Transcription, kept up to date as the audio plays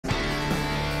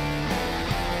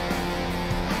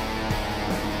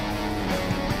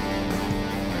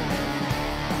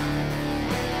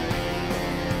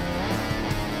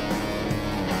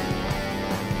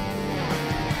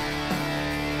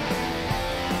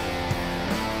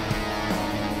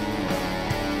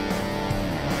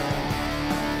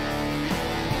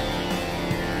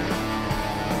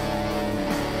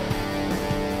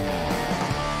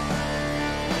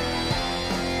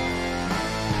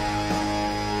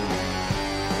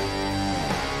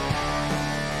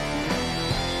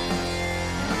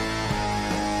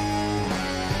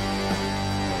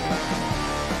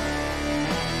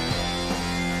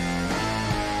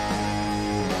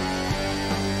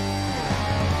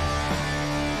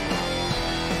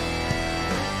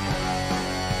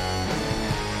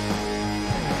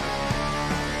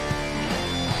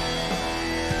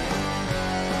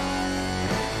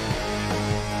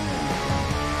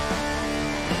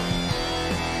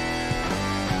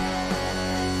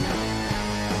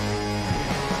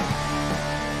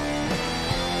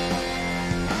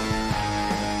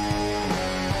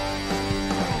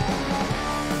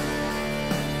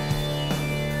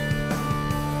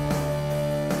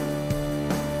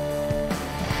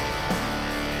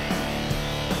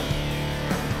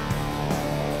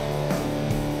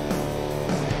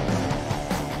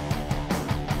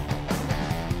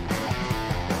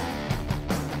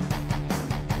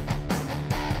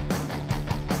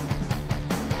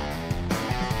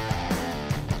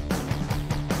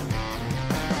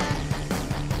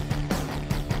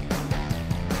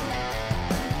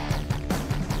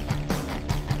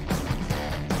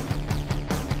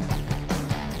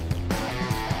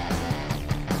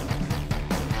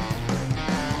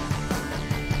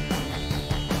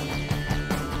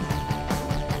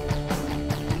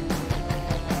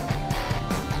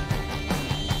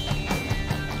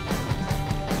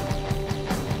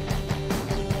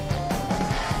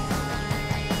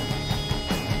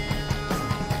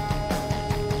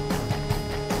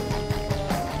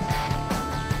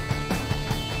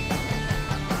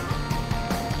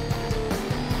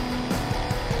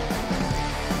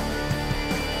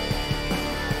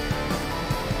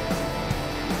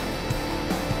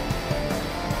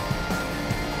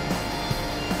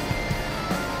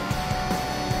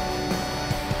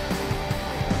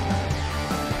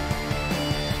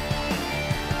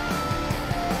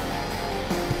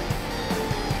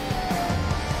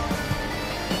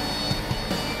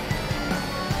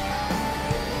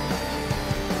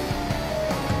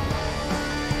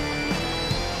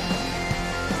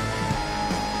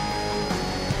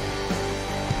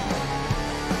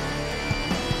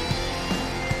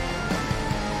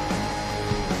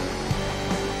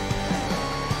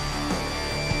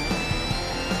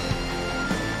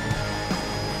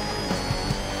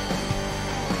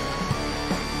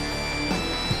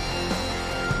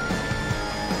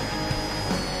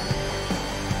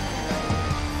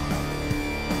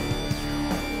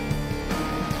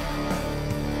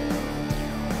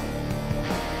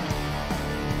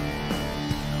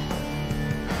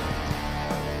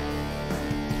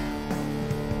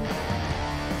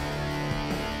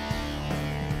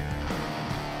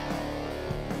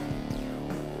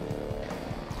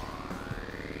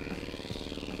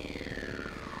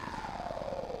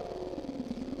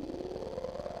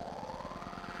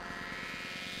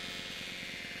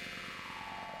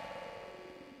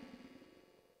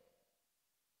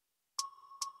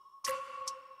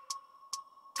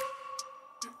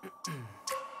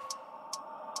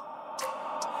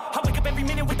up every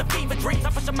minute with the fever dreams. I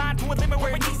push my mind to a limit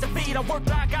where it needs to feed. I work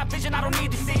blind, got vision I don't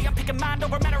need to see. I'm picking mind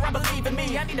over matter, I believe in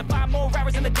me. I need to find more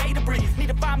hours in the day to breathe. Need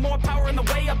to find more power in the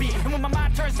way I be. And when my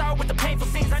mind turns sour with the painful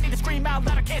scenes, I need to scream out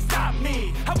loud, I can't stop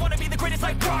me. I wanna be the greatest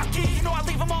like Rocky. You know I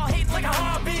leave them all hating like a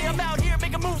hobby. I'm out here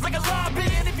making moves like a lobby.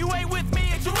 And if you ain't with me,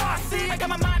 it's your loss. See, I got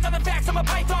my mind on the facts, I'm a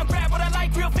python, grab what I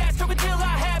like real fast. Choke until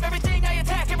I have everything I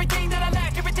attack, everything that I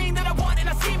lack, everything that I want, and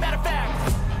I see, matter of fact.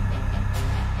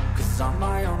 Cause I'm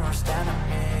my own worst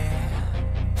enemy.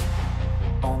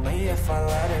 Only if I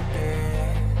let it be.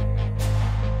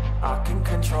 I can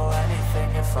control anything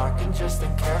if I can just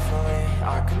think carefully.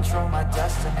 I control my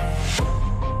destiny.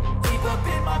 Deep up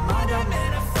in my mind I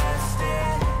manifest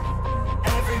it.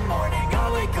 Every morning I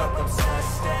wake up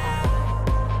obsessed,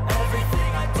 and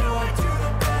everything I do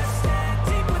the best. And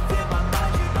deep within my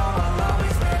mind, you know I'll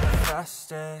always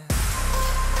manifest it.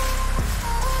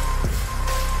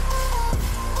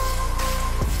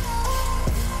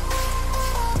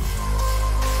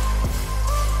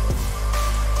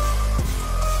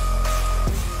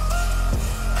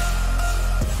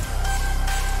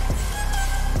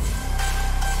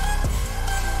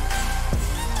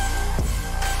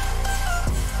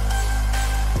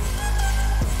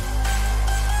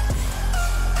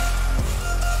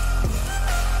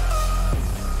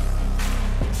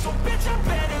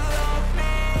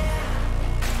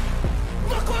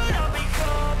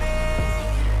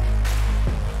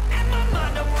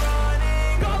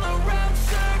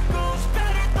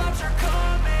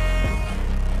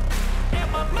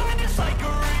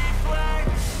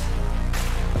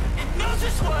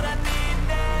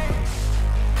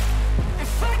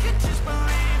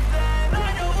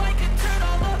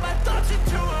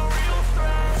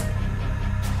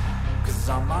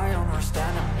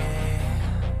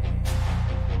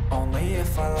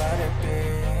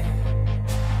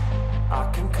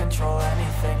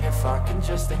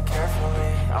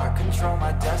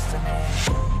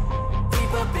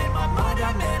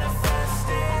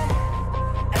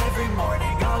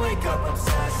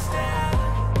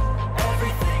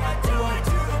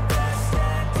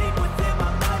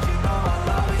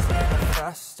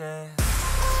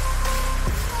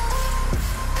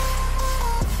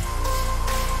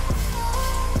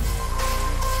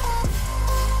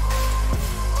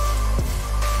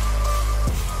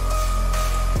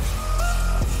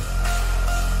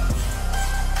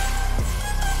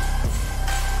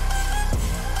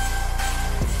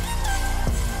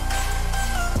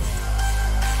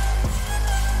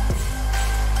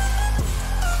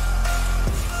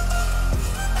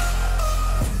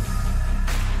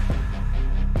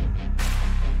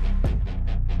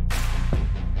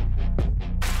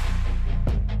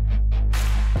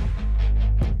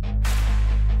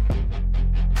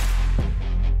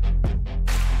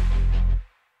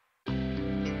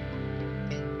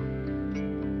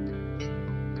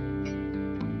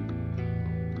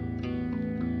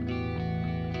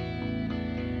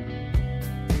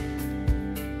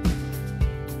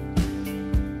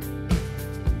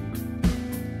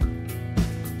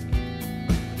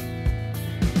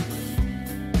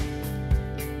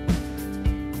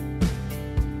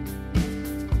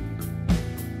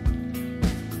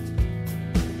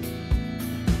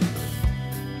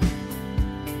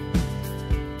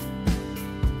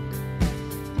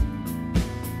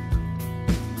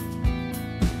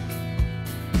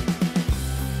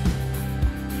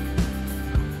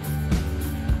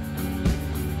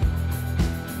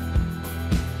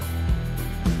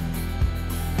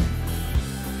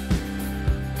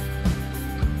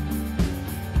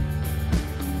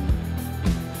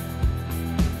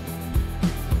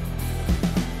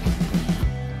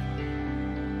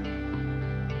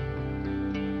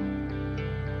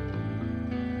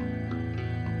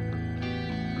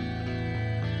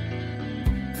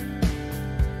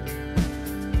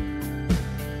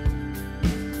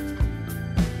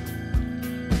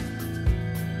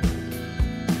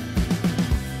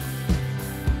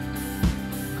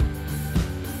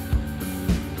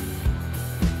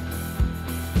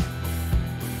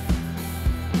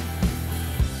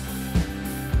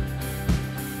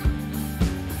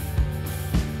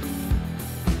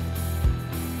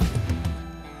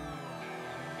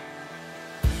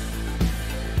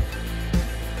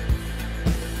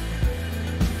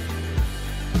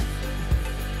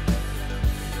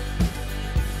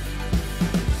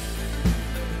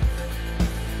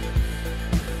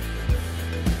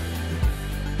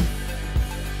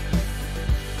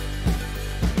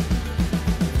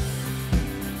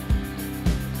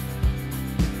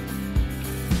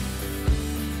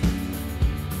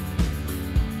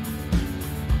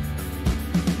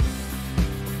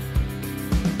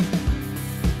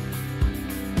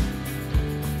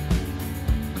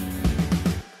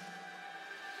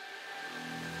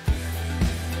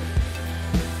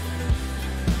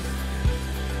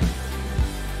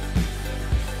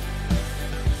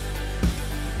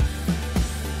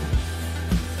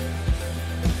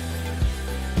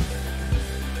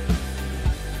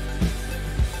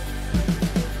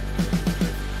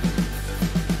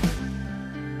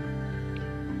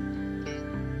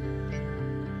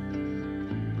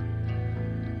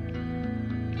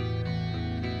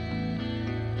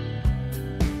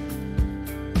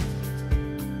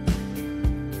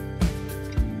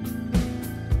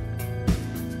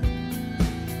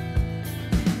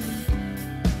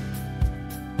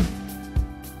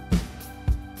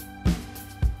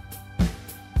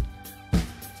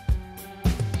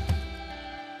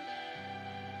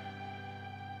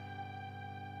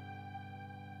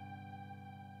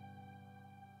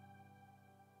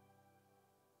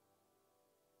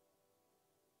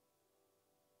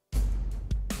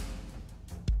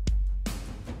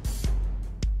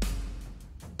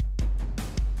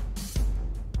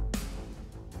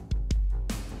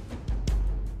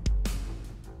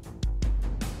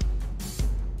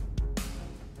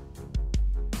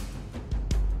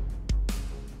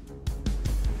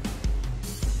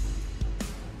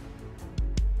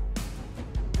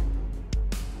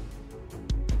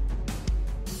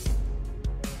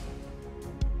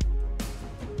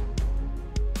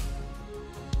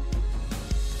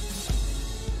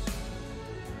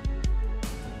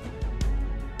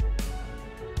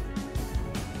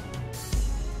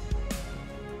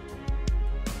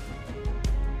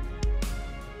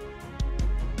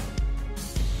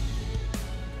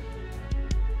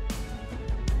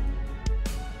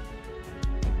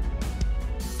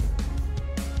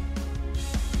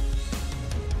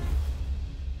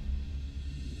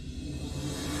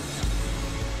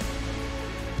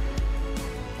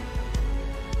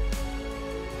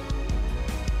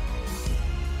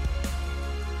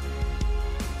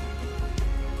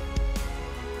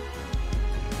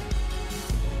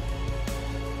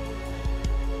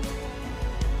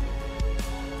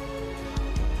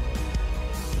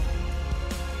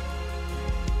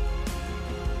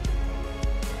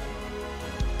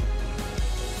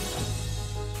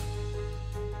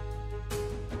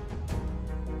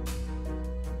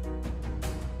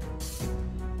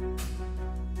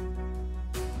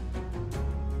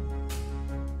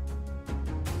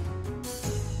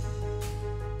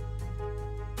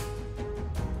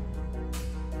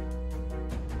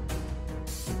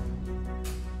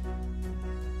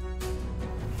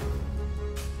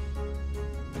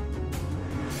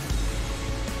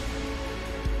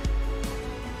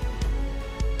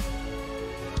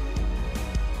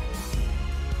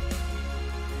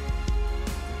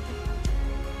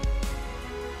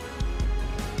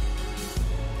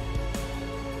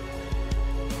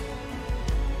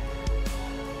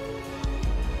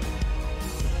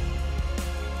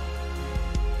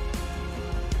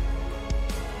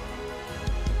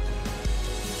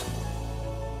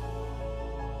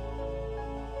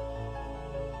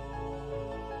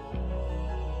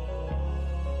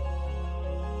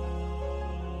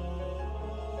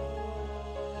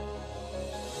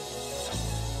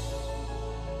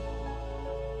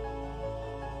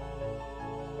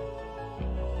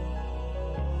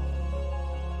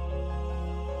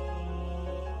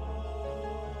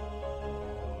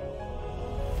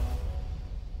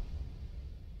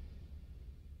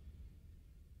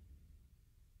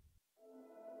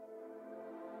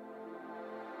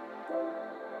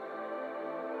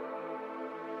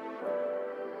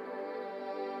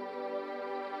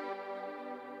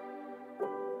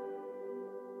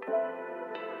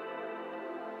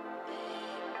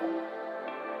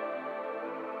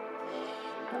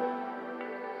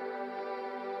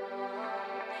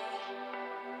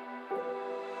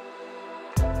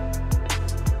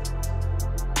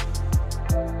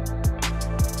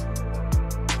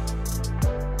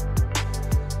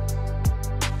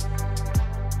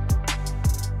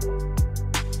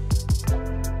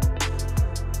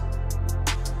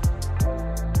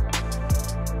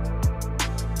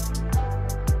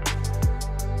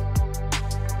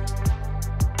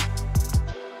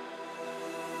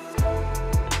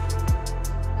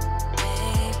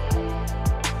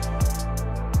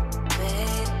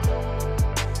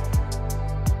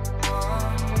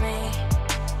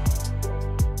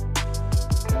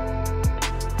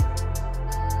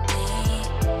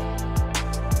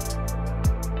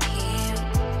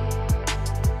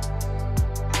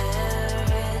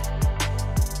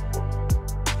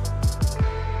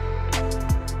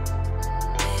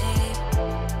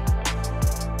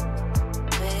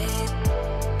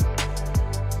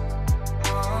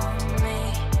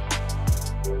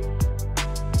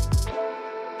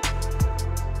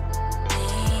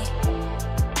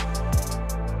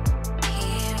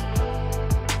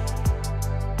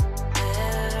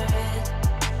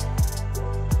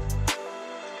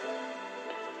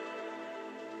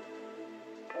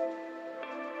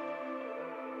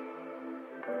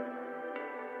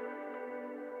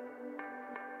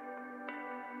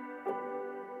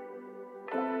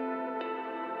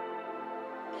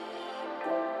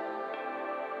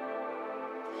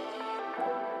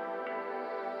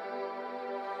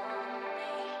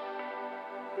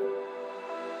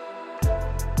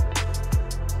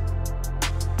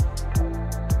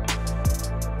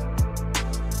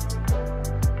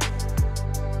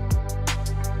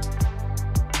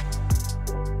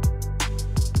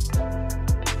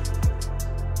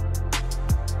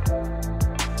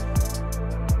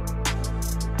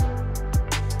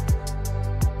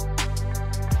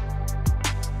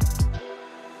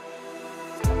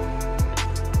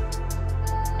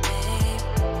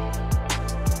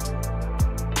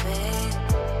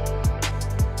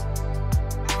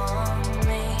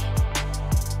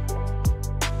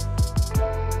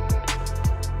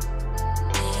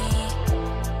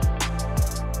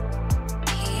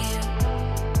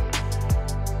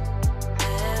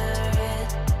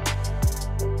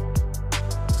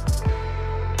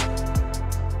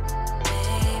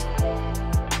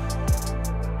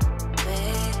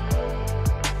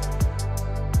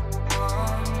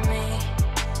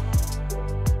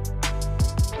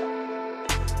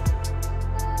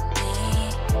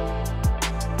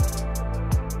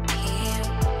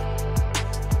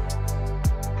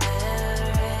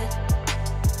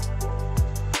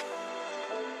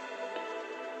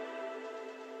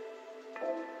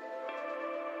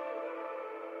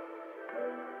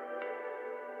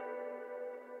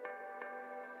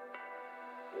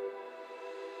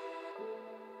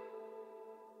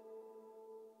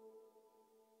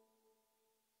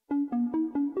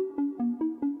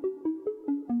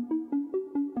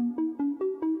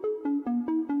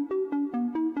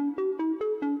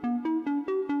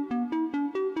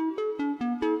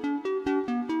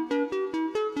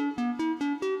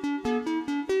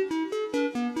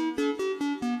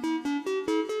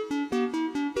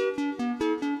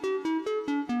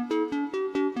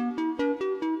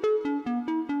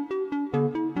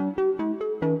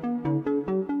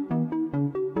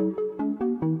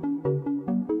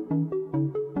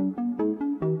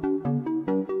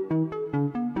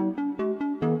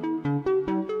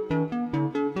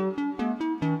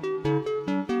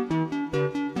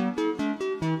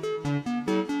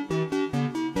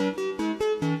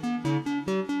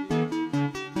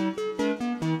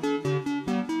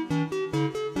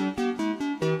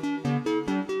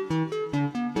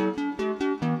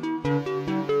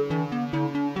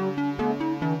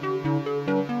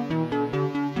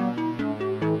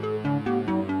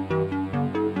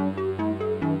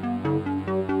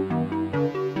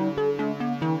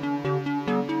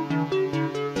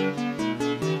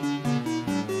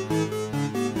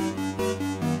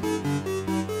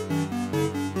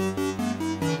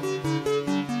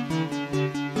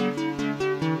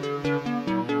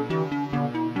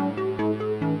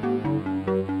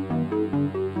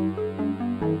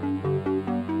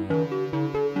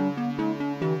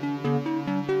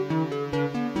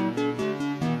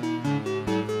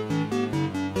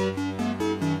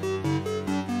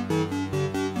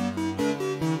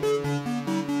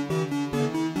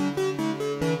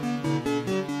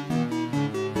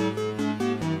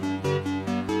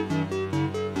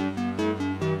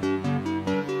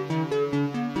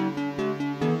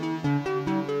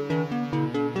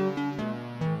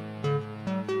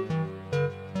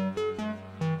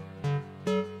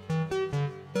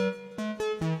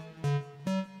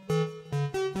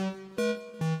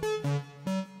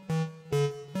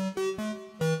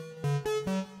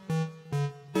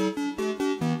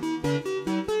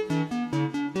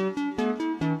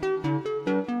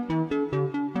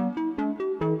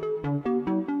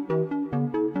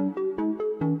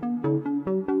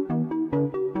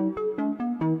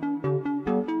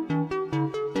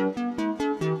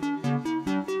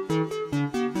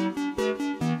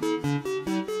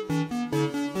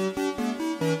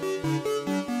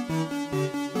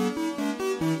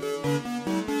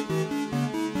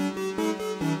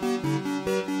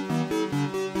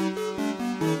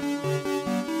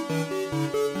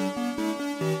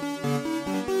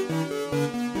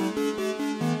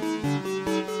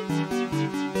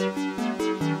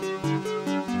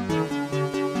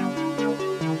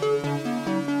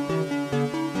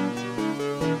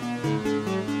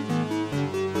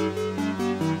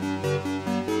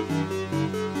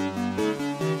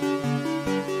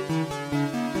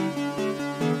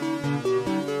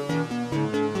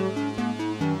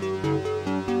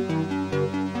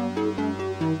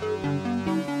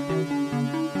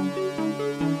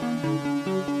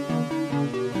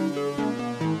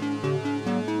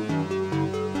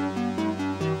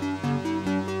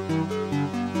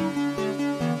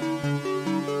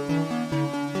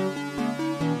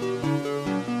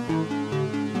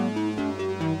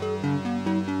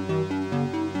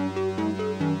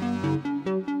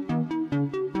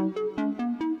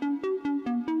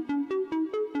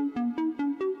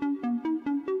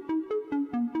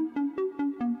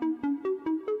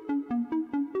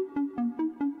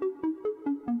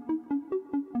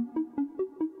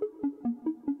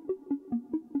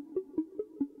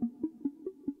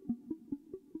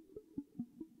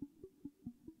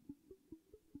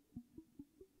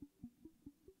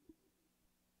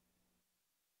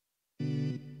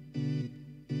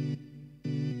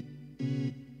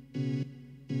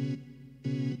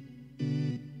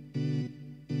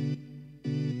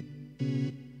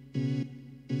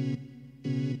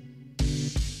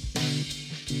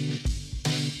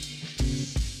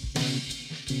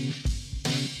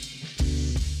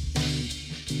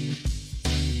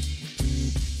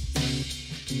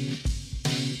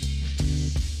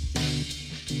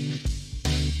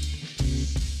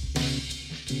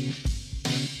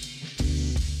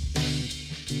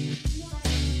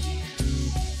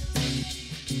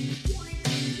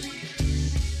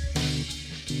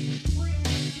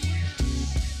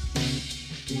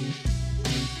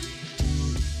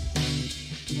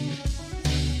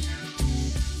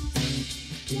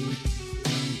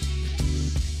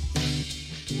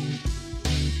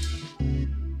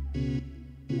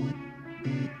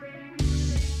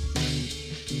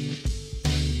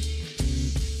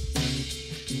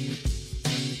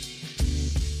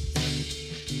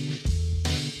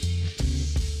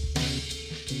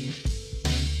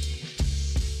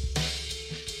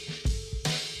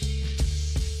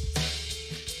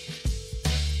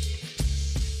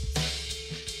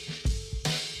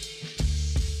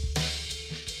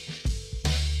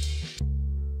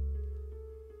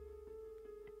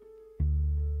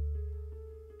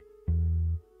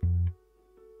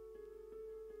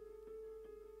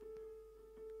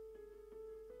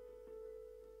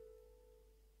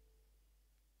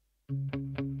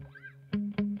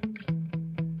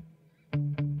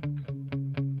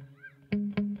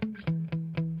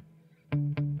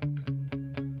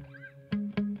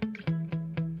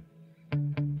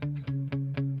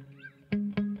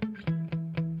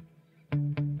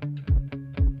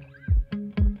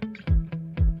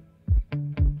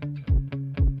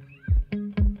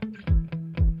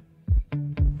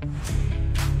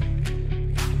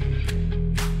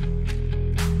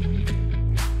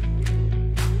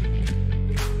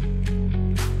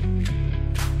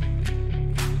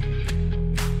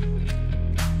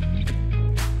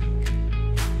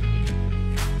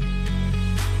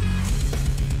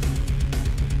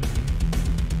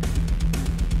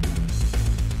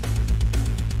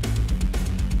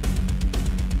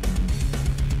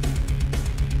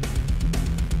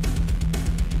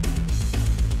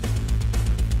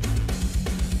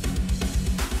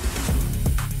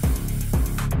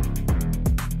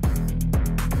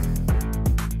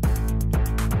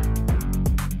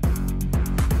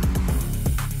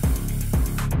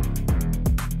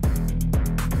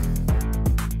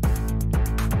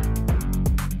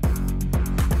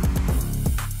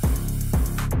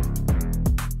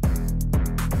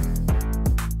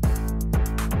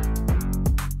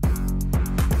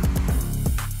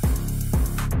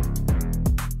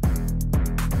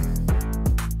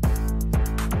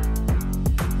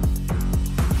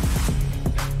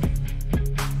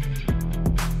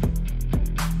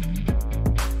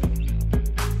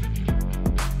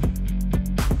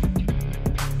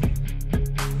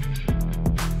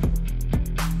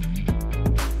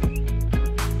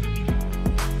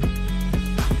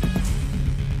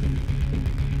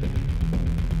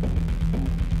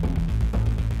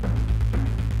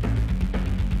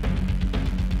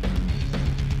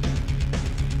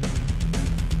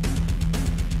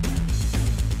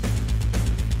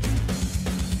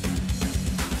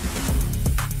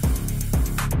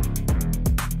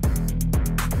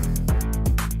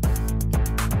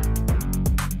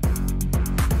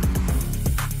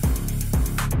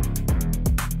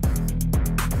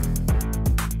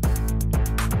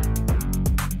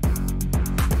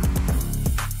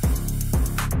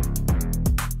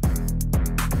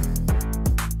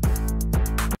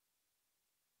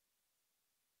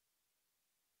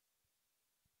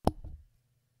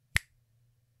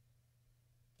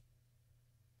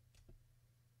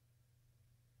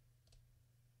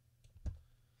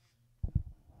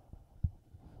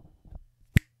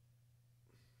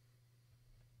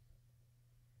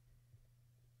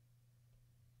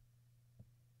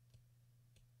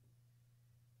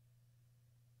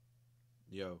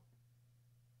 Yo.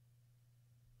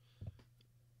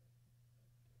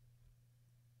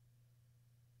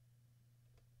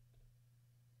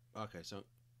 Okay, so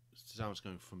sound's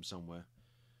coming from somewhere.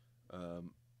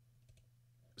 Um,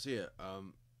 so yeah, I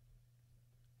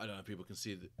don't know if people can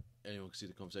see anyone can see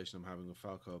the conversation I'm having with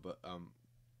Falco, but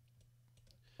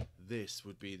this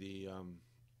would be the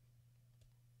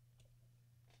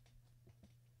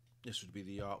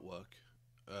artwork,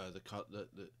 the cut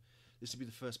this would be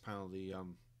the first panel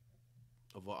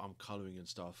of what I'm coloring and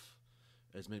stuff.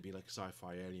 It's maybe like a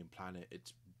sci-fi alien planet.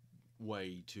 It's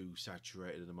way too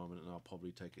saturated at the moment, and I'll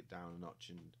probably take it down a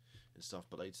notch and stuff.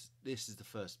 But like, this is the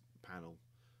first panel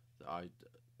that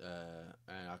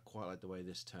and I quite like the way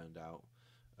this turned out.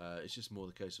 It's just more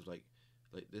the case of like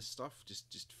this stuff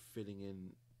just filling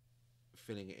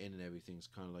it in and everything's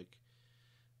kind of like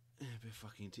a bit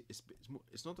fucking.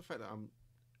 It's not the fact that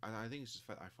I think it's just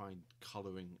the fact that I find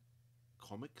coloring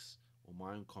comics or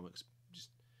my own comics just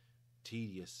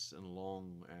tedious and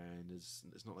long, and it's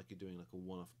not like you're doing like a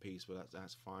one-off piece where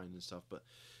that's fine and stuff. But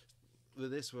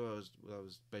with this, where I was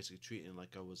basically treating it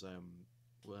like I was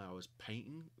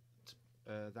painting,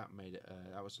 that made it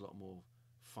that was a lot more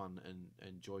fun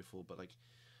and joyful. But like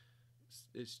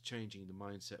it's changing the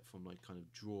mindset from like kind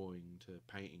of drawing to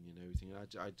painting and everything.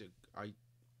 I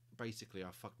basically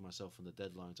I fucked myself on the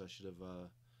deadlines. I should have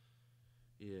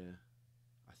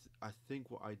I think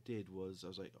what I did was I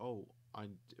was like, oh, I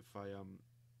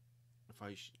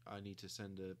need to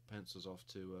send the pencils off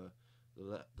to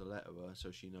the letterer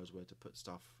so she knows where to put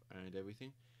stuff and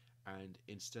everything, and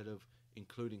instead of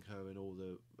including her in all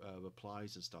the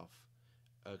replies and stuff,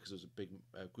 because it was a big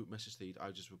group message feed,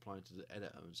 I just replied to the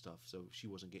editor and stuff, so she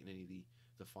wasn't getting any of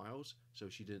the files, so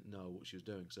she didn't know what she was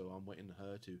doing. So I'm waiting for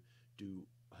her to do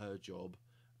her job,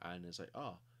 and it's like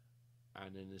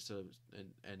and then instead of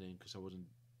and then because I wasn't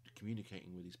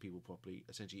communicating with these people properly,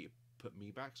 essentially it put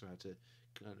me back, so I had to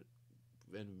kind of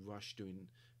then rush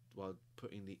while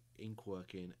putting the ink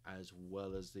work in as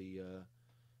well as the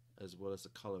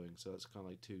coloring. So it's kind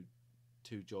of like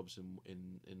two jobs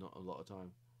in not a lot of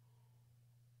time.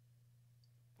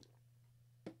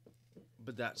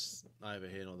 But that's neither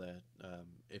here nor there.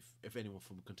 If anyone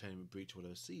from Containment Breach would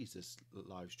have sees this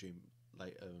live stream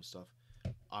later and stuff,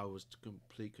 I was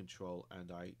complete control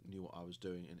and I knew what I was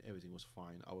doing and everything was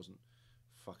fine. I wasn't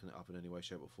fucking it up in any way,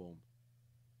 shape or form.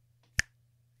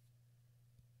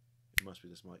 It must be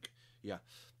this mic. Yeah.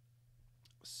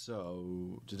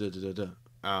 So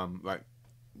right.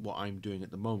 What I'm doing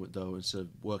at the moment though, instead of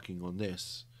working on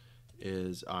this,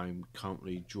 is I'm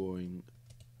currently drawing,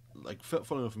 like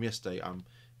following on from yesterday, I'm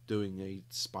doing a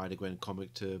Spider Gwen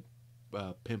comic to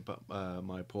pimp up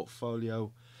my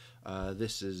portfolio.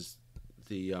 This is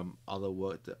the other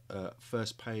work, that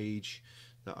first page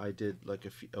that I did like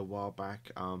a while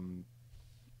back.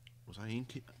 Was I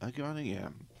inking?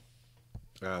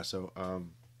 Yeah. So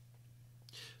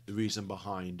the reason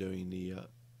behind doing the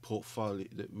portfolio,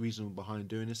 the reason behind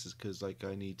doing this is because like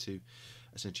I need to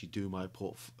essentially do my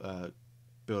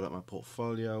build up my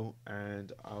portfolio,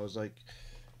 and I was like,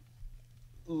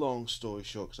 long story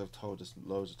short, because I've told this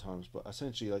loads of times, but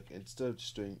essentially like instead of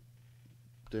just doing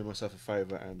myself a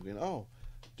favor and going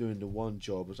doing the one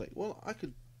job, I was like, well, I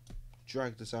could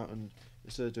drag this out, and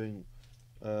instead of doing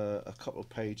a couple of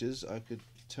pages, I could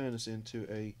turn this into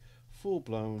a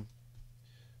full-blown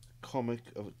comic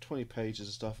of 20 pages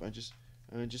and stuff, and just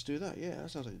do that. Yeah, that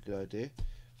sounds like a good idea.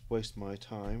 Waste my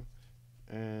time.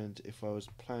 And if I was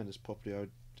planning this properly, I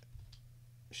would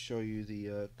show you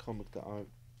the comic that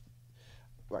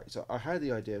so I had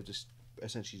the idea of just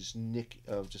essentially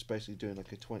just basically doing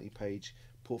like a 20-page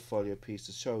portfolio piece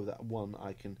to show that, one,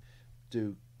 I can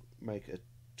make a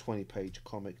 20-page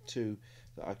comic, two,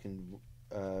 that I can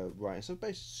write, so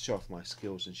basically show off my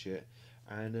skills and shit.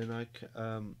 And then I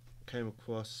came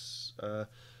across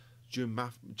Jim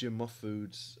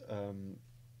Mahfood's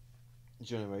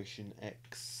Generation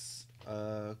X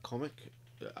comic,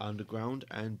 Underground,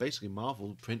 and basically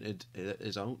Marvel printed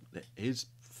his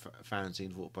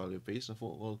fanzine portfolio piece. I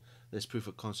thought, well, there's proof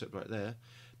of concept right there.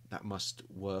 That must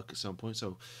work at some point.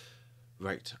 So,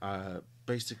 right,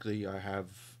 basically, I have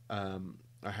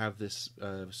this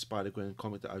Spider Gwen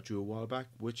comic that I drew a while back,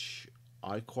 which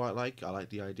I quite like. I like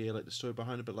the idea, I like the story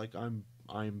behind it, but like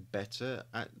I'm better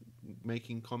at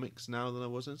making comics now than I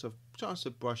was then, so I've tried to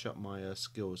brush up my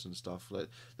skills and stuff. Like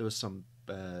there was some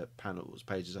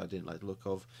pages I didn't like the look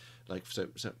of, like for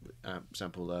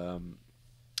example,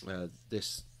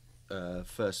 this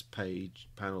first page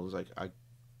panel was like I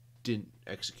didn't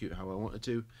execute how I wanted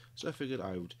to, so I figured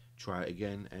I would try it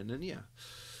again, and then yeah.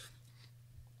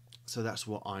 So that's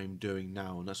what I'm doing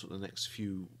now, and that's what the next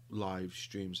few live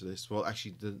streams of this. Well,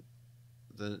 actually,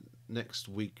 the next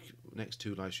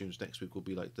two live streams next week will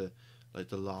be like the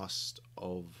last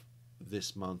of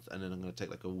this month, and then I'm going to take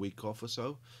like a week off or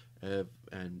so,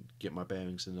 and get my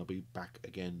bearings, and I'll be back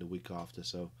again the week after.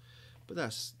 So, but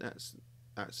that's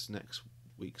next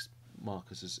week's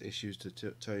Markus's issues to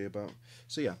tell you about.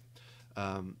 So yeah,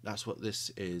 that's what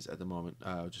this is at the moment.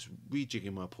 Just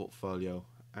rejigging my portfolio,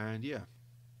 and yeah.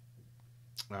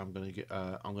 I'm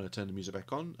gonna turn the music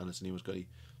back on unless anyone's got any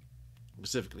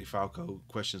specifically Falco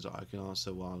questions that I can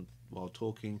answer while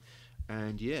talking,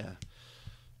 and yeah.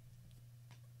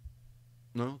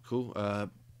 No, cool.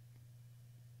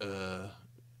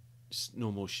 Just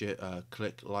normal shit.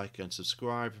 Click like and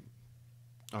subscribe.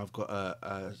 I've got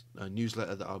a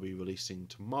newsletter that I'll be releasing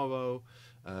tomorrow.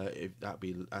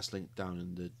 That's linked down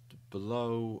in the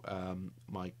below.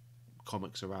 My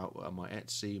comics are out on my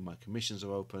Etsy. My commissions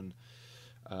are open.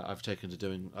 I've taken to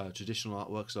doing traditional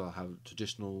artwork, so I'll have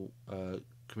traditional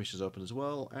commissions open as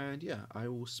well. And yeah, I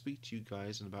will speak to you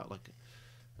guys in about like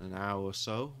an hour or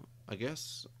so, I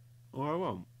guess, or I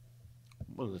won't.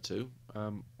 One of the two.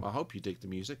 I hope you dig the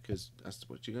music, because that's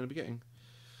what you're going to be getting.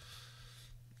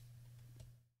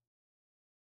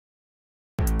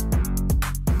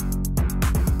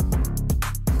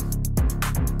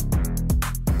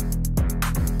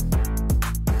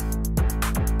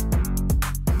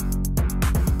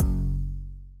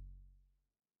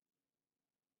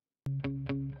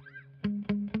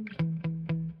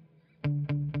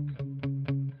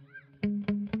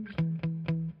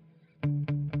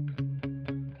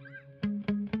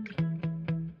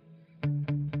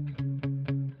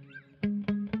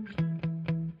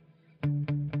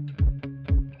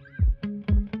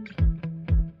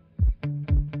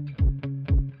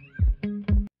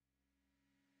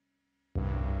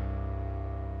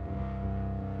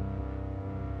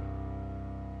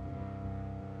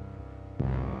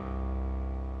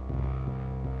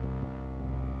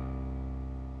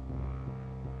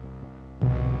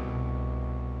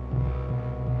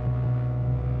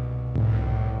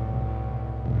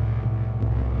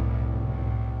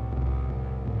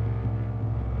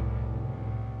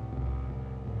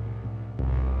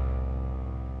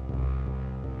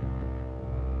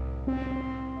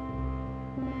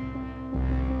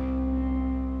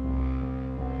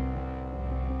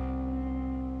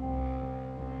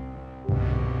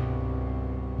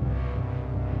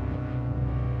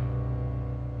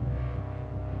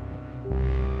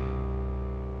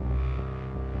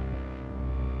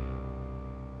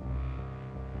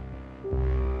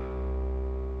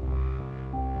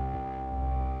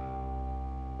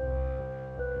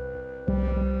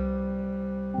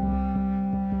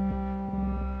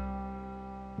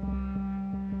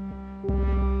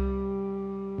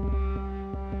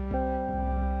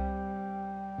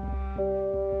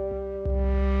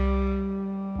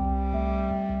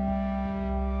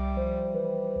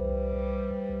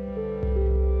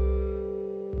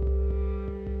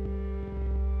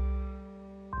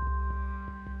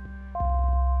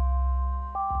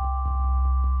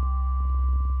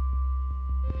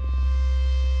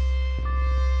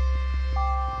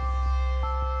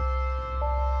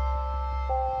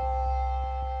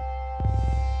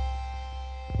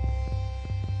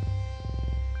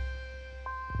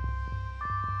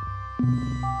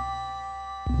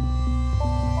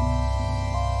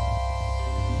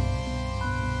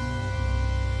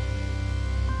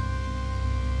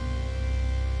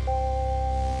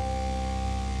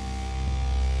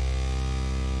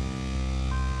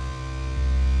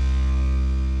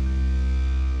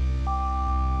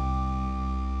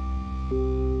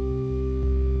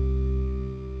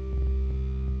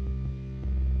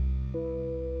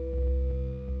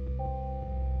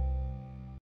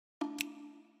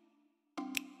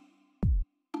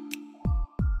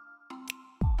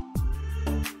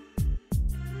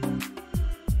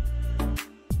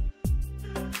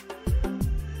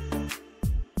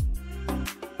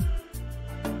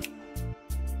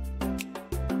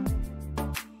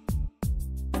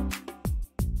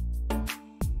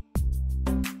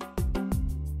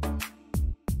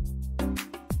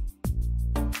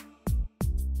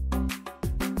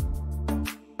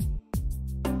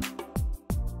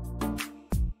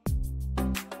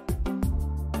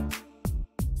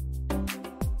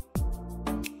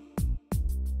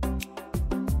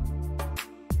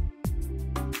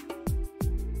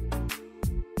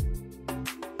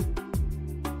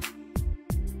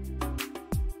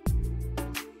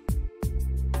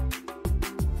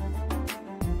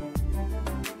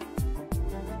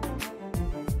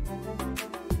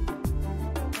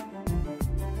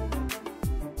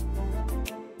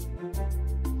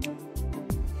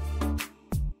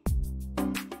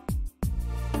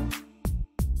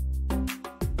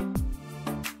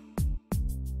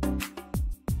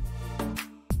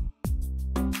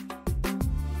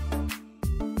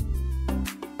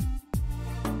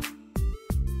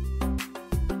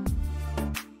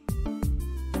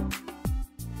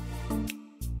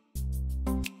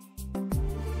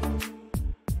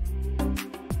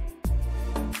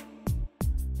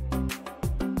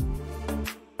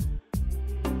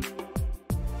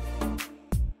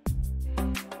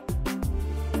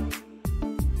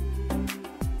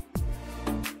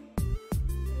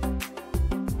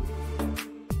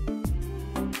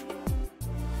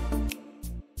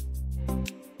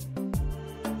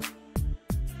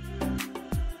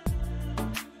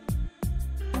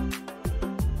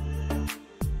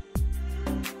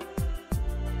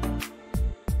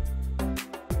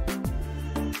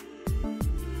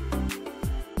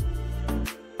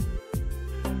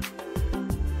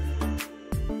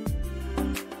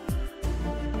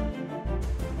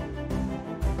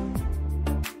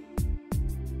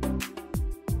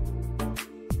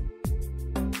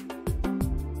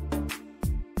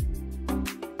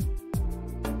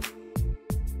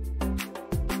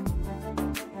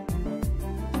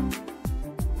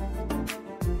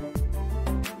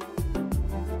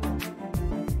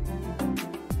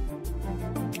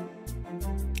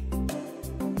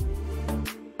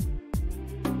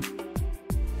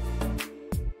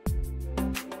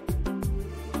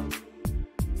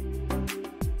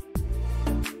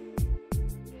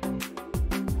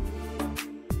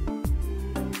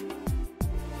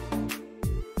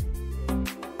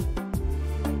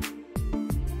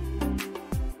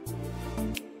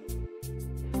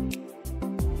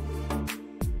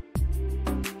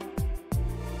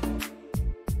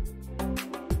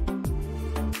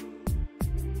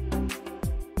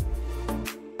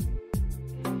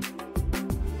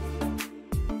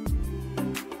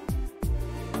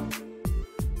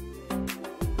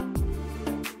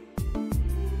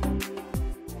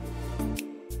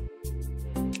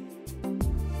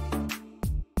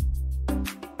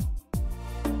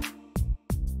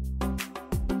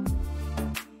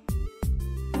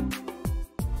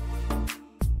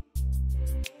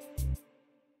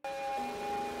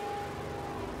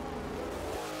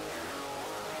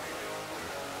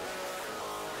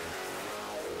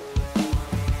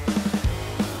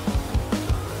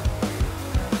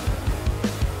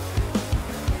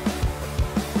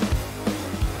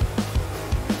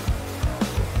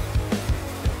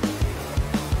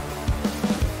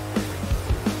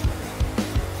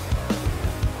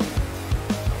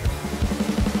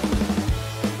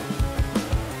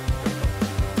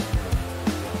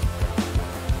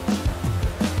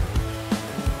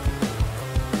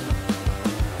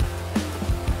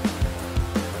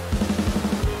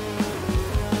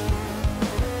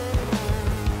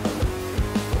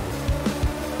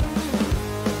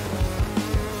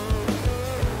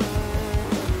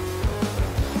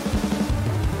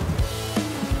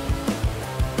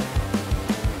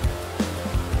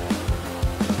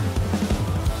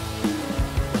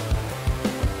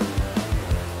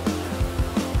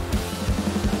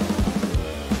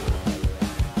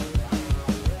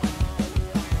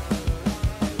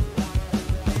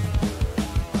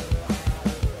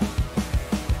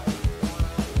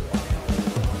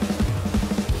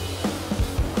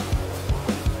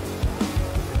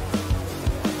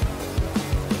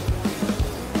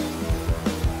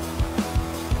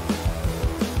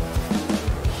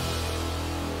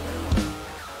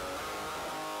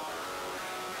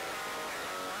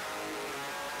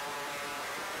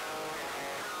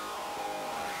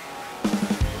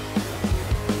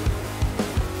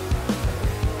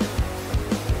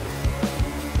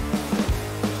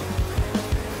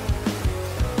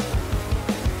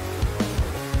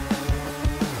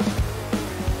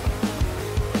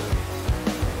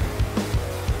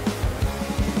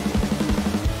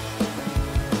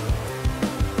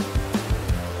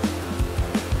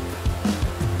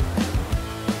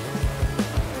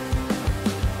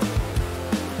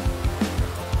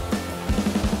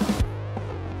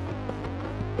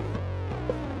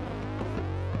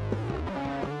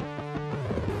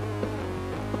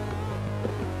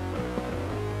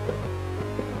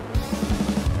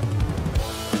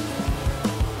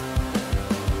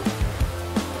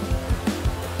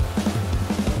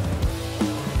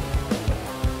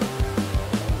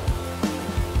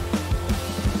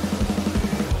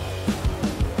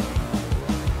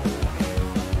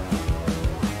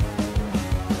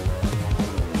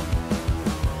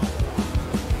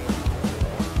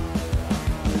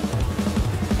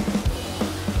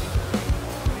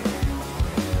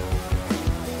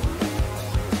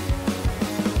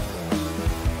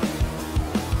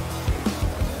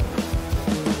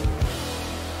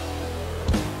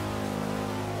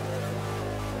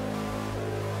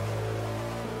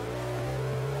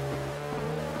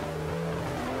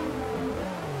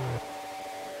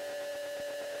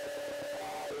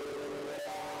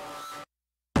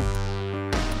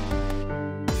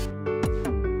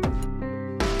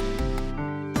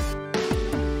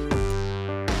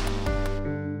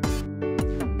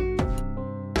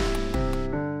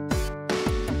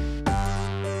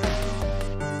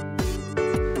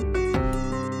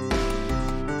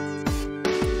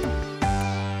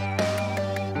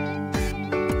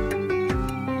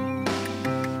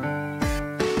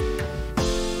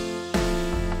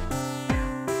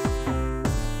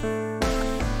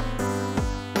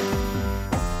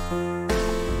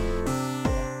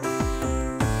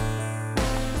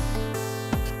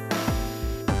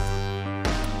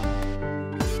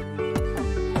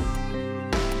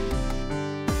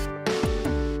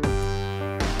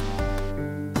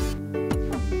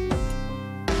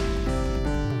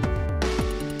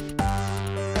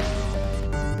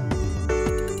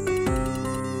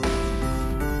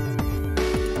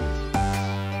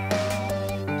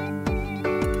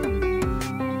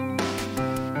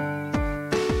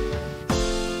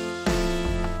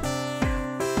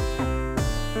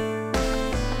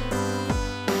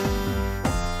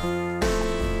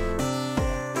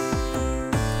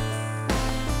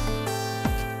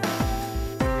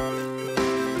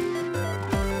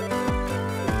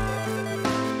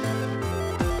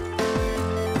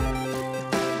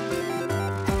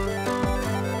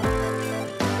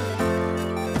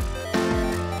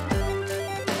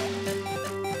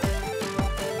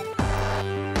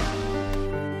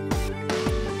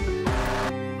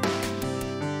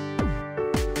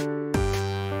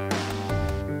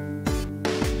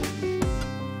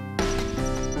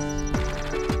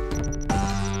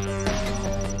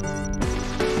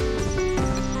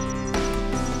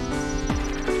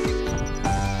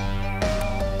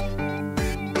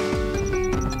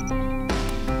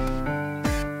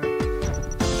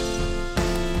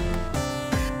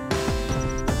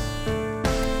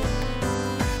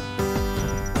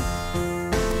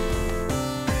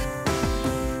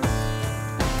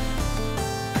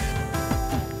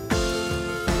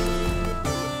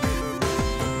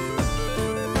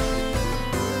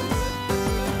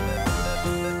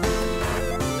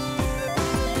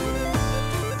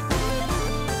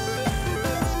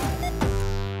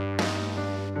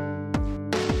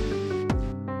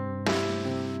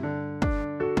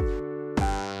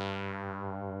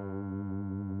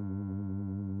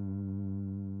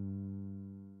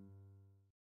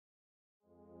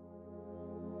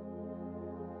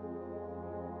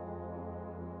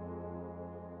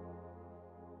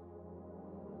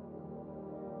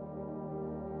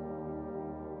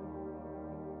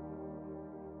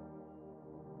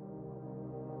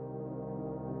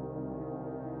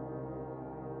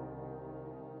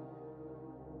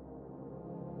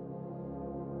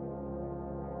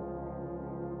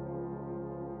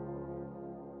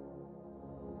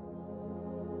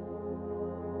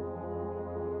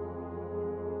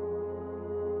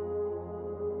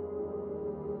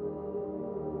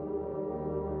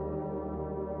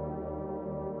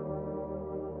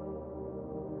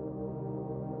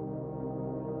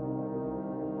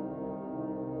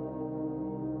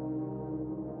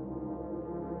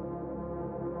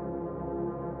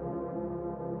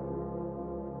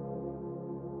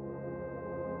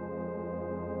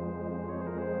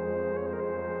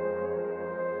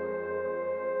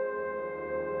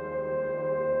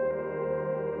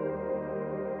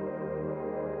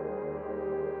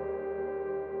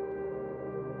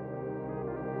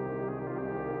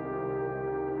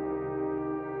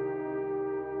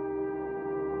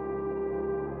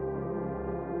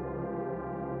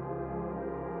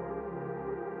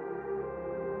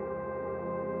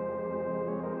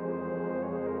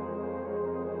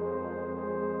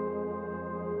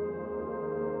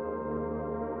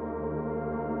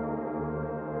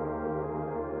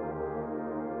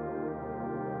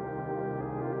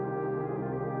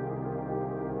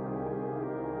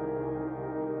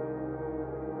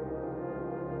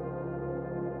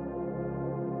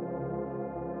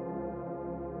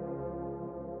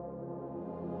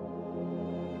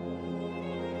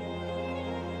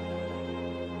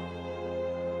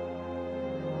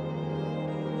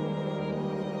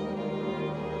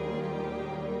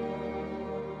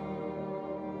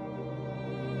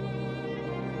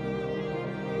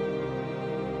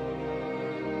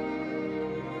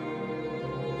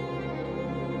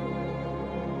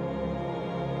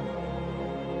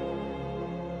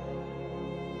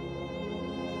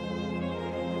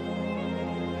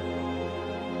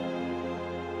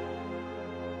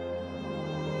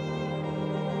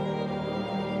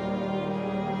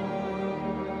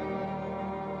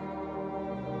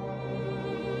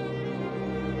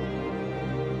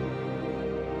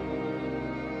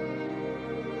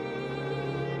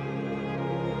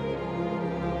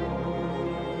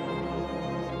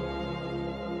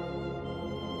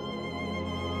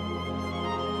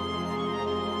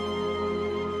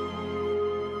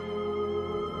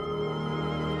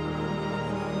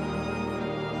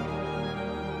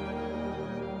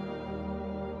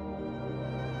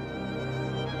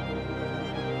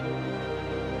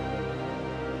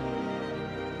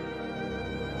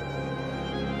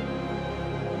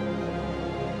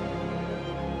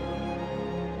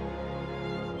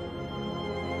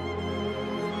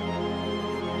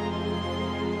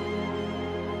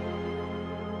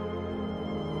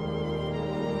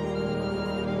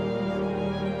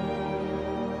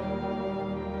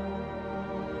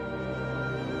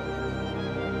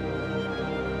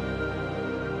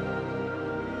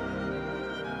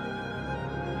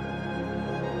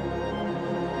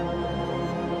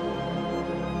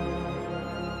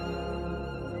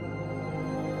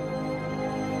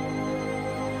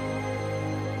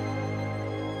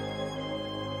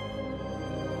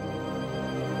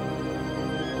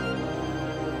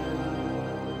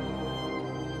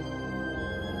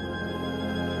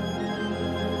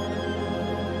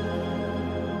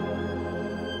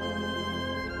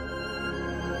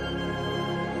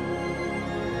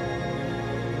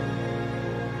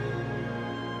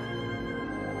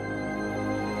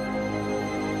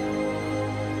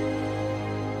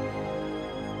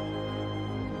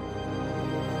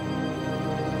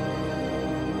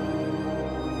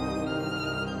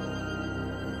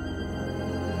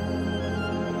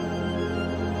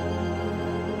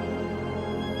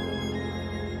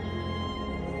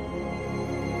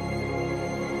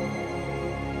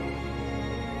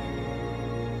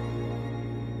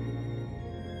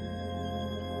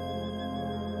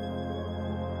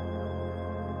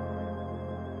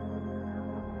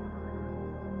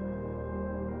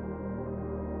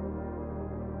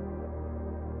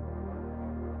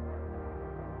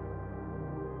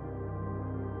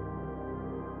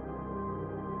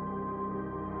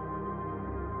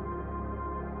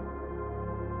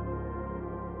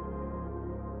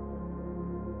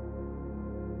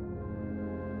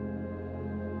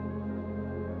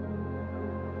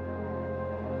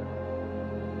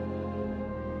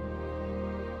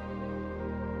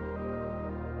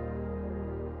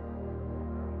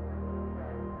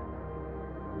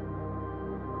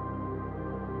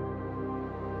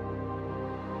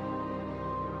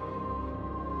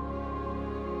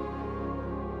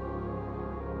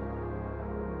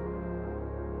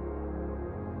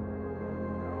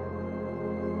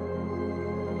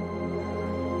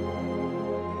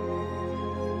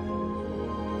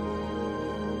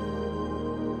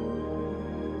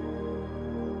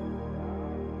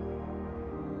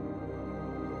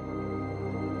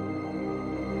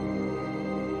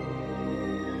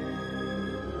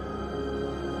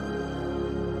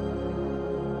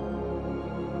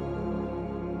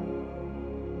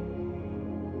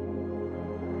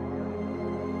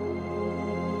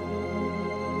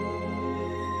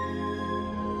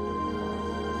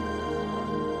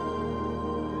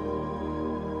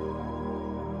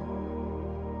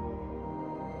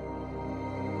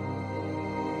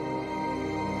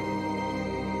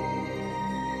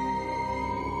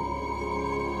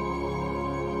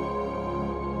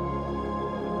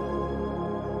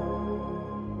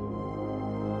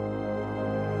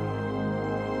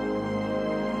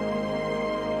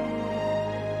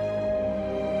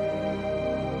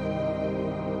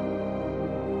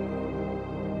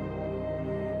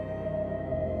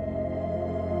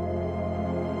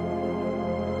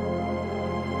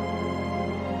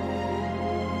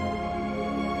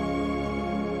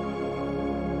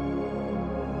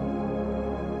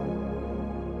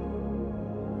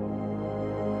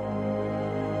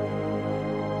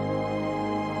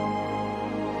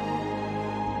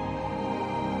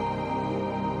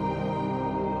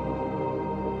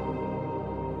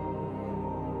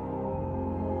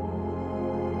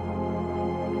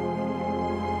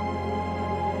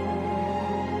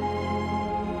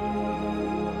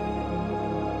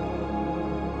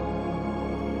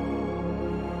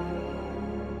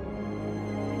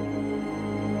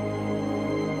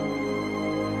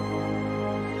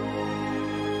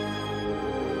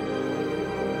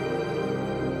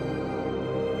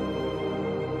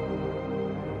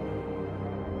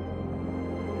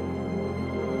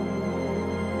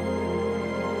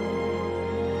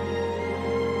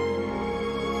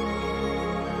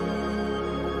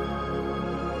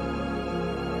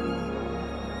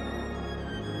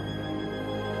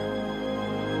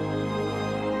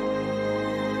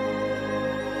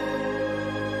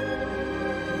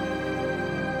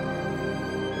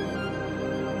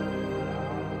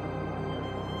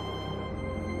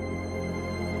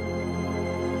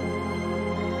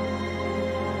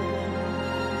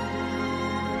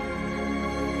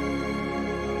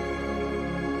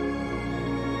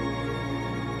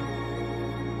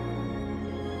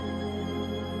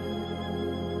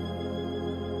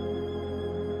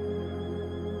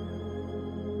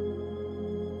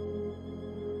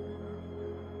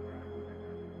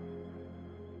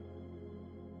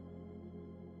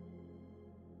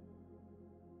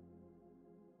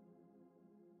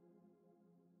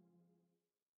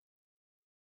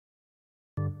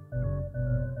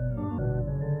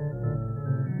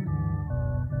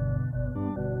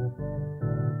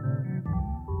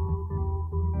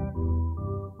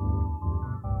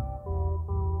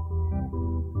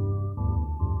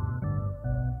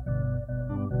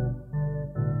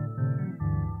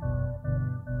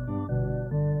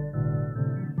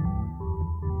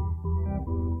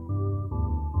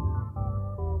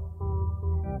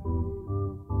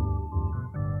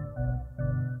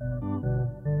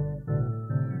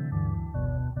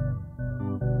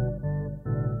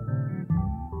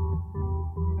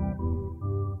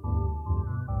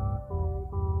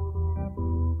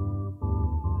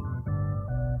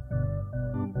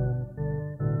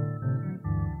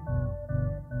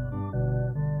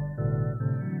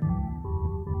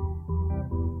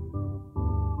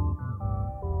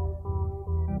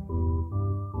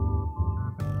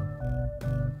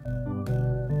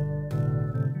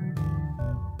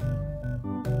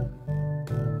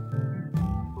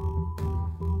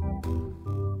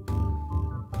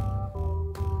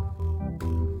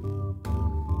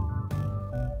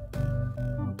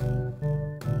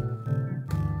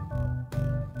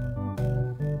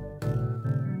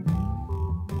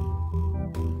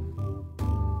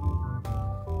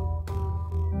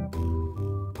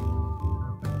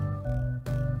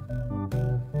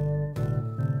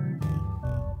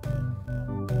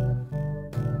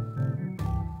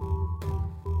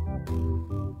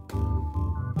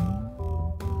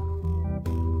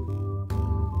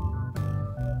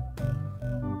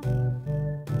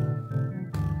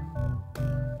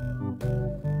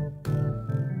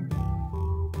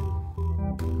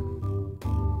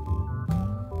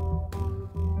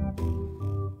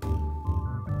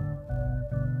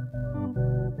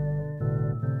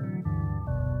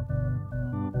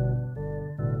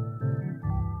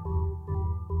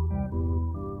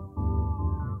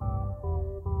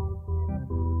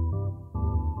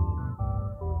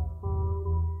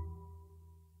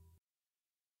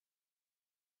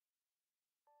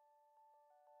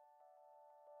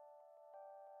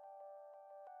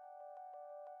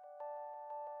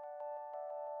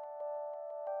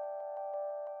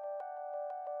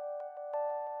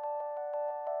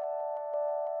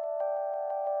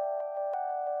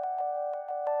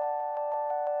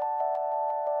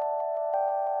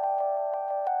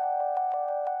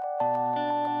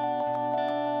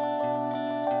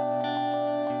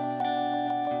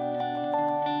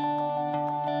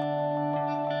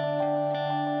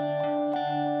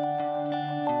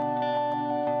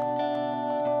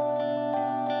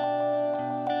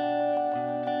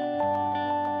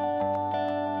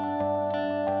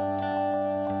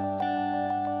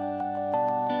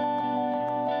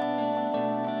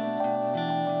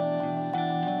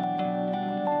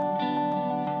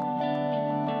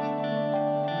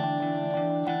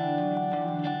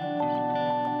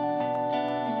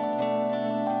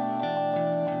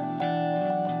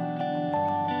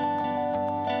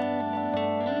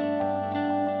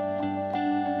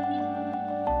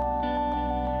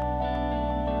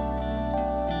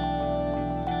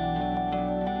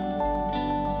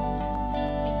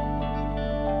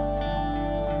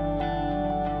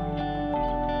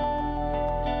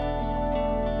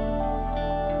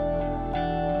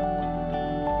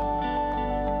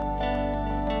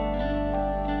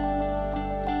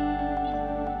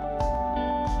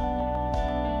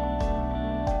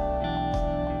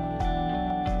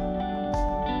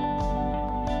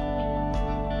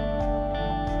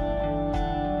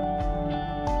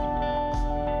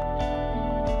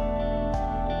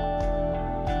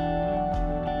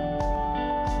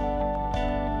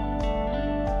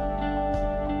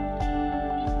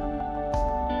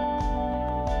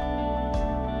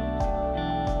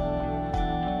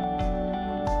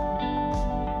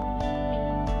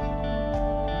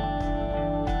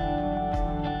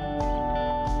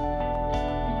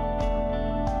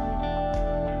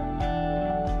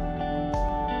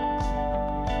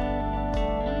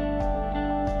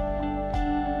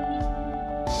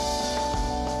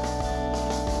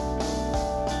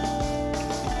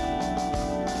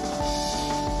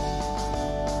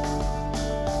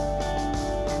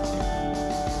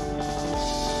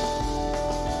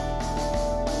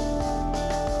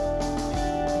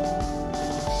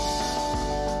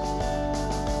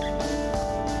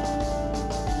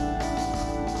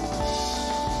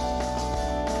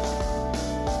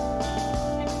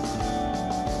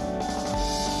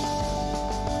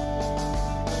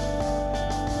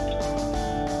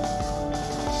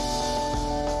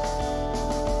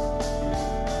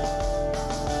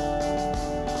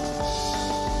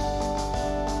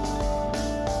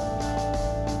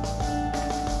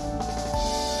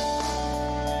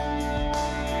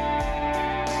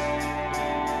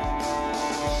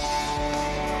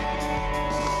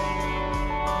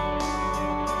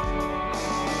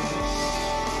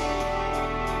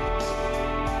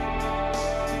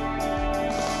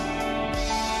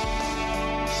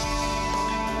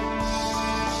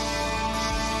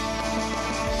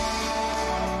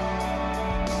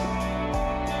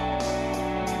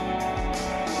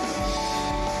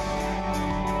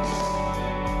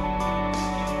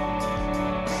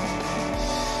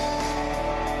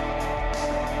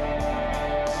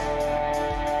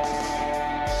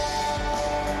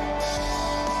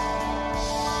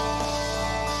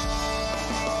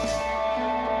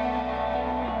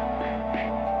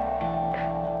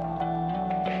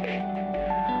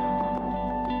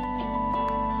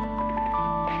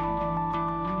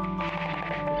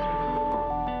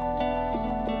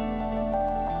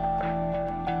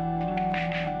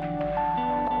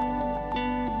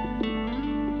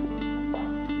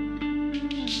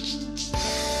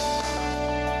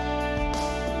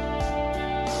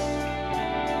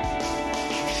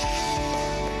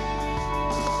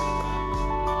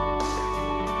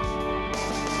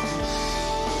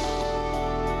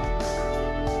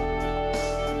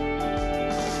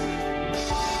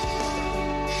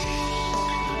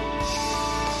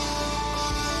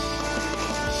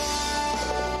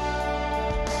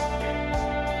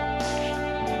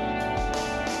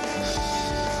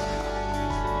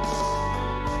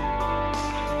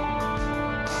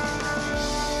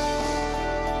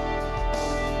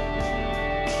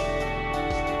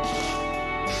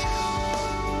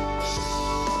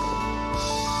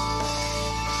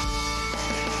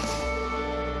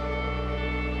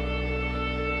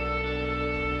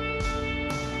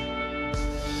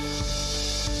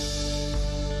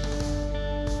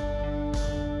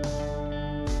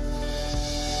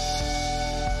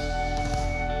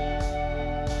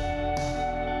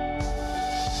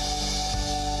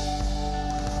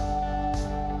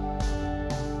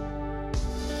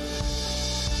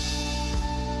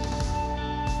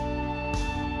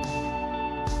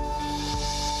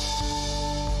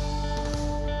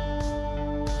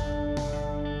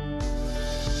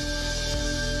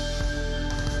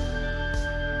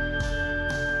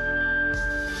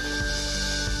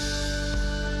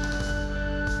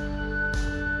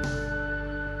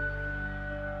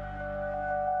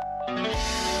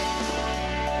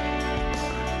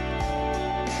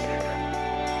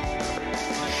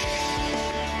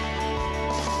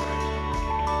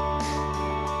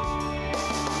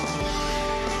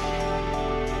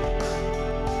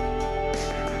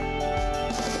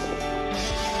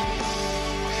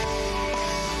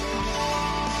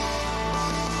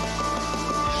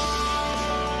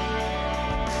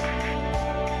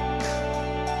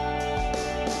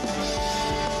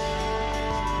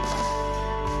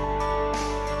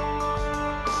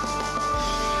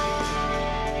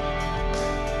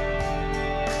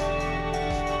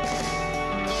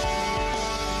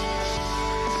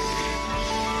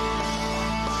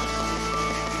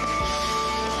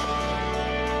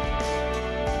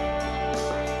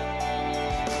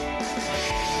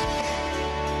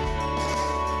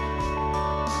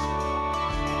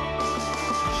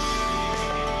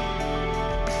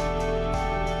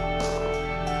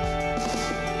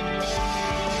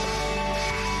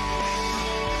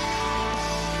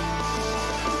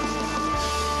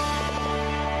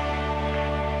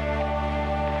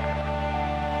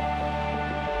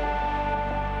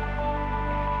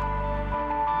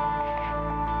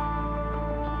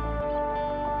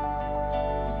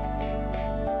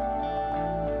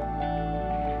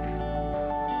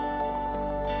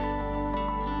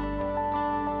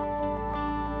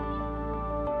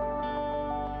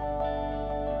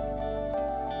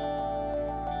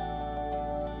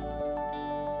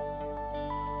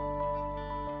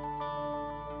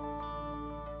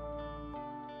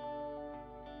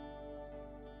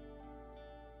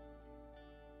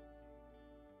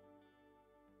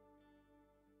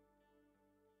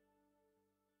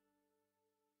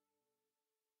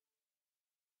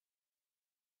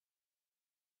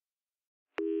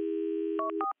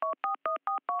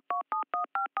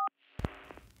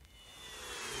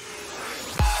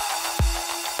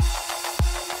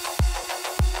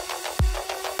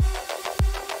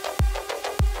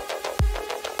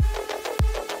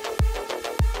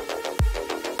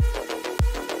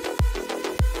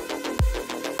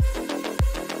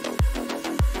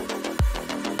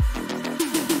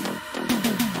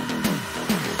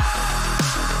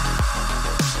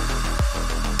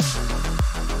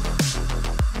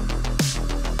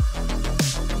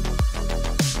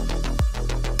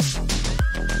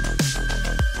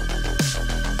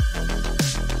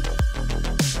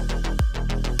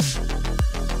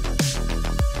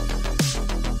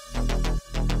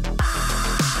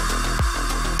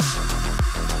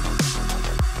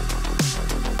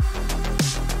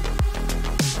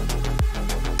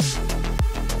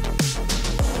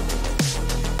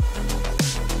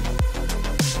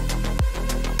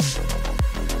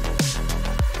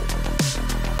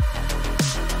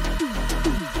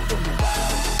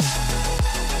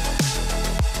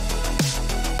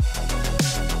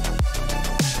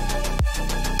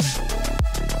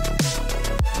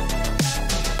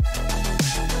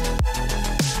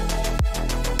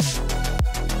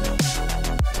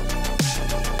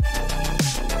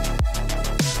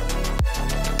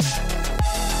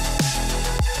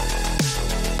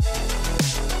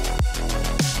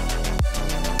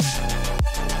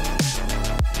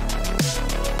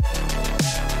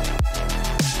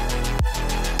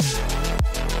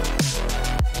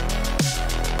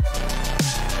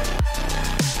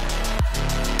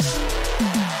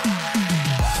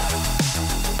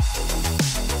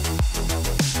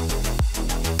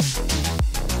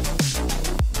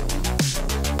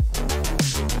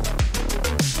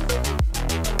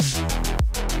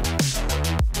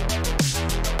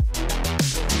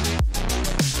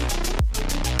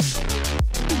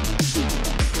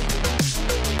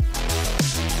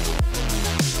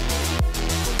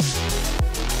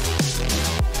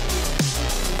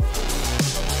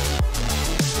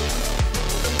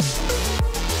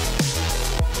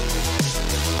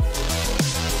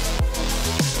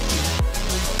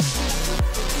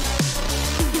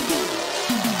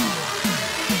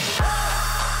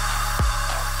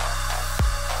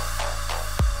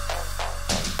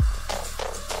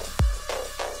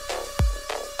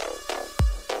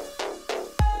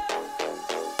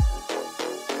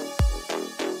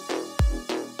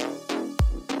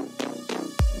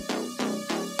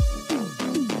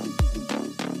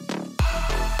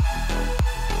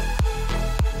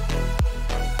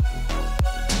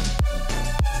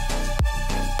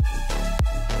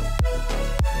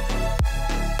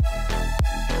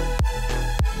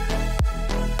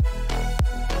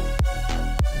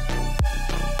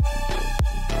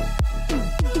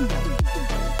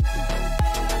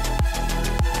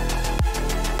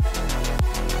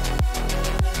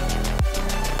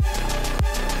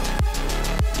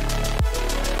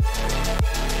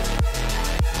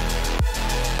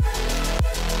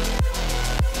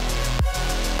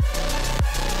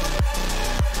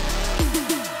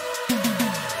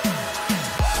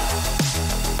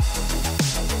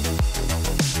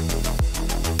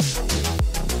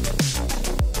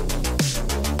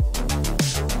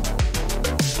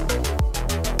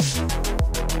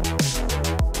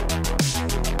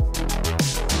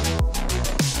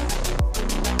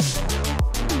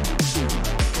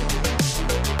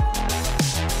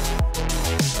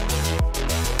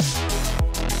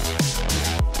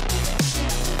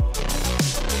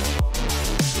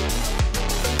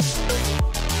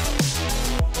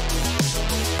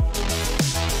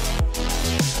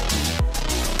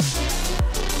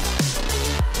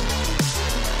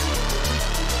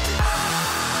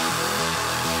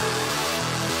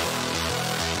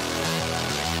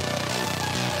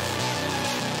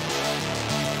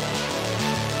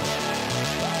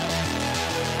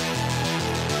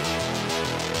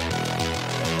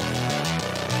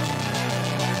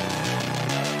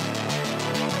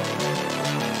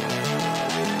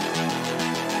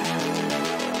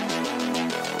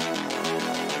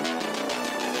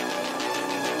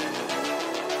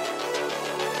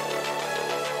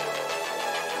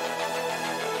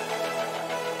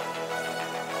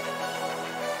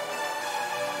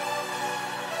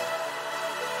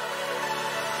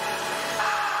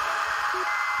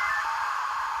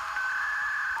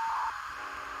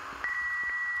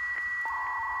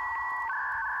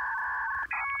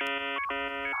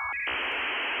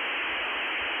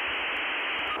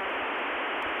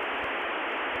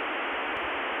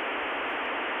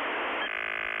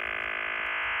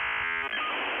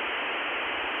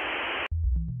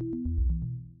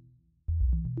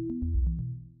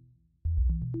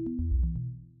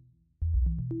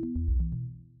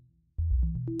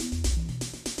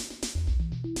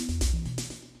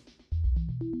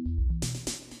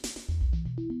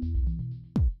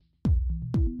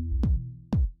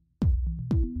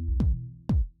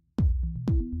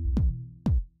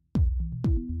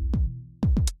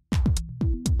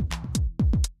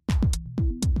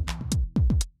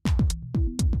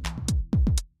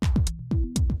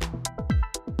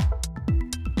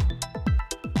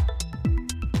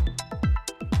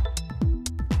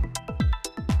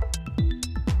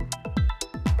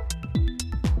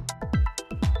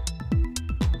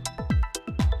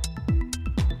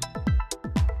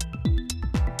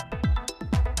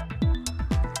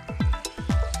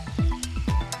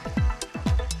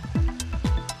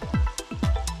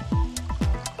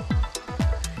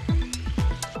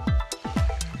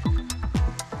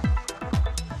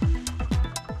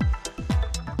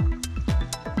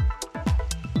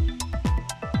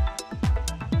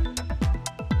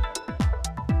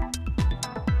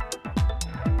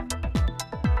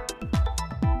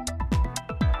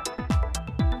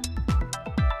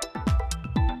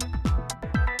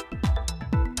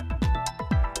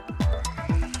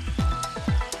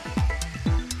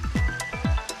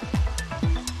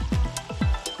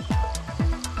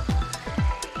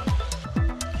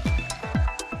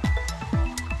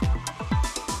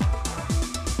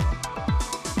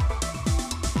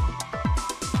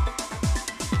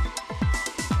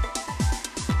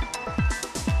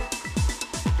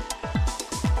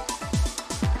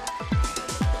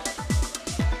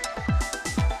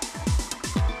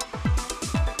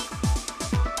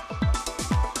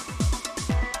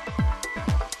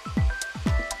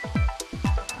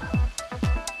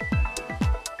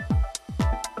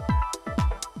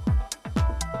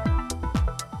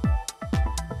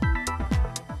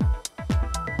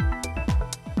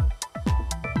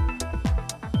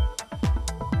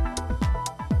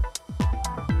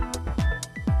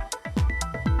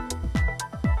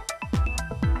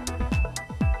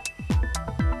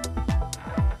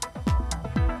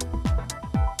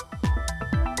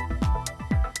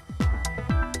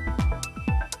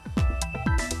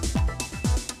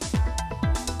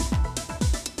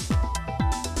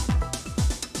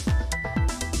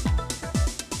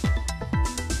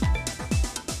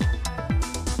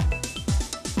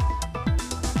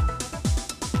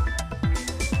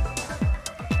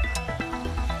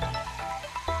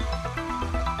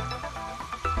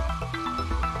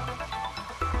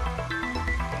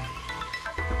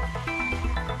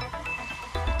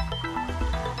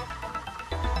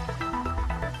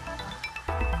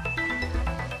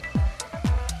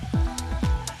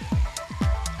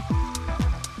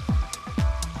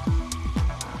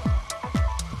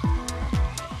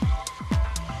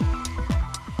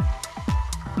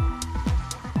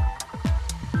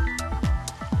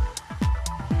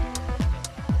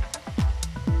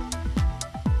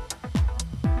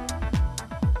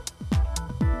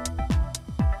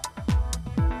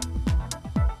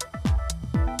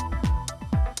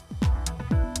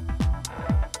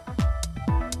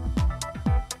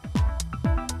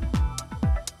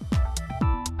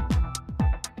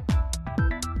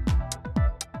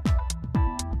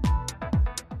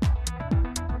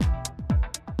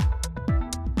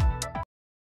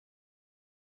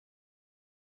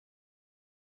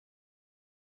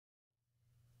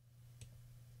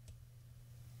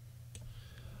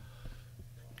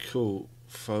 Cool,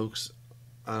 folks.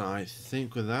 And I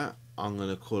think with that, I'm going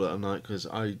to call it a night because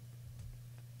well,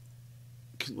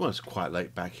 it's quite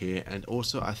late back here. And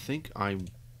also, I think I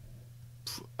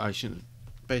shouldn't,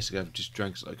 basically, I've just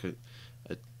drank like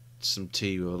some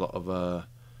tea with a lot of,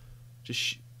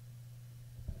 just,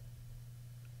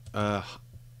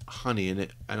 honey in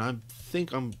it. And I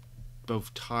think I'm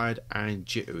both tired and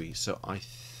jittery. So I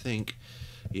think,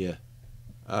 yeah,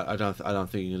 I don't think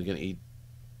you're going to get any.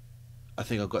 I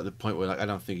think I've got to the point where like I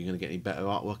don't think you're going to get any better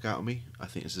artwork out of me. I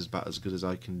think this is about as good as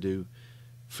I can do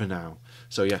for now.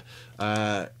 So yeah,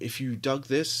 if you dug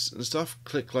this and stuff,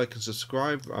 click like and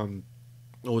subscribe.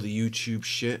 Or the YouTube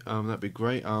shit. That'd be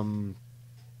great. So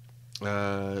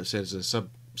there's a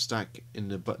Substack in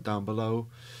the down below.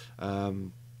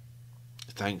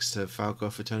 Thanks to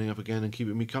Falco for turning up again and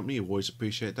keeping me company. I always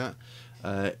appreciate that.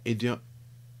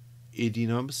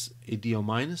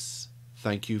 Idiominus,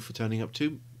 thank you for turning up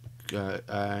too.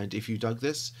 And if you dug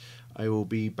this, I will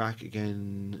be back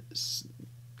again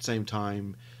same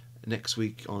time next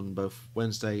week on both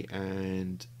Wednesday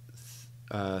and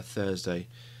Thursday.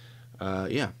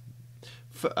 Yeah.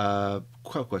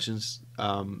 Couple questions.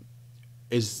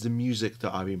 Is the music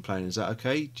that I've been playing, is that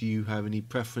okay? Do you have any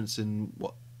preference in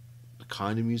what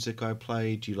kind of music I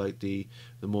play? Do you like the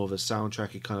more of a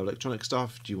soundtracky kind of electronic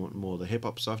stuff? Do you want more of the hip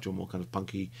hop stuff? Do you want more kind of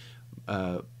punky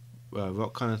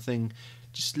rock kind of thing?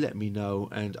 Just let me know,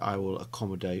 and I will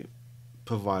accommodate,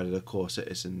 provided of course it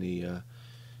is in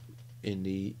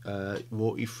the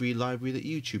royalty-free library that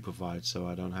YouTube provides, so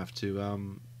I don't have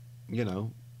to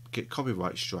get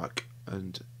copyright struck,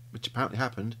 and which apparently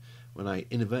happened when I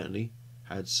inadvertently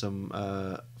had some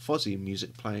Fozzy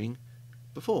music playing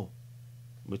before,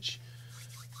 which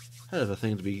hell of a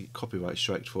thing to be copyright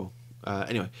striked for.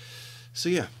 Anyway, so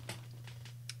yeah,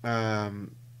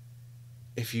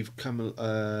 if you've come,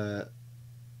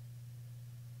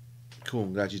 cool.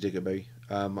 I'm glad you dig it, baby.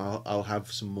 I'll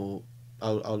have some more.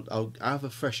 I'll have a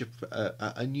fresher,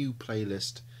 a new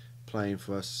playlist playing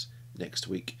for us next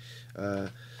week.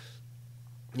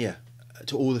 Yeah,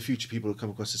 to all the future people who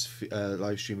come across this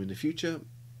live stream in the future,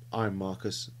 I'm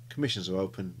Markus. Commissions are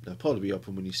open. They'll probably be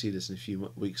open when you see this in a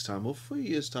few weeks' time or 3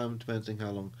 years' time, depending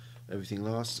how long everything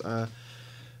lasts.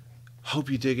 Hope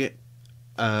you dig it.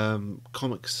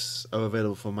 Comics are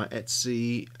available for my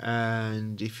Etsy,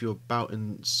 and if you're about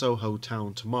in Soho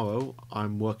Town tomorrow,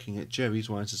 I'm working at Jerry's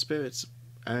Wines and Spirits,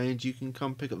 and you can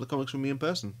come pick up the comics from me in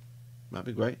person. That'd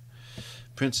be great.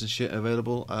 Prints and shit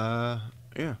available.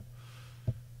 Yeah.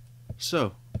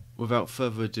 So, without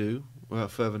further ado,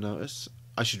 without further notice,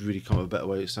 I should really come up with a better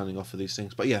way of sounding off for these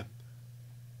things. But yeah,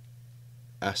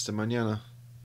 hasta mañana.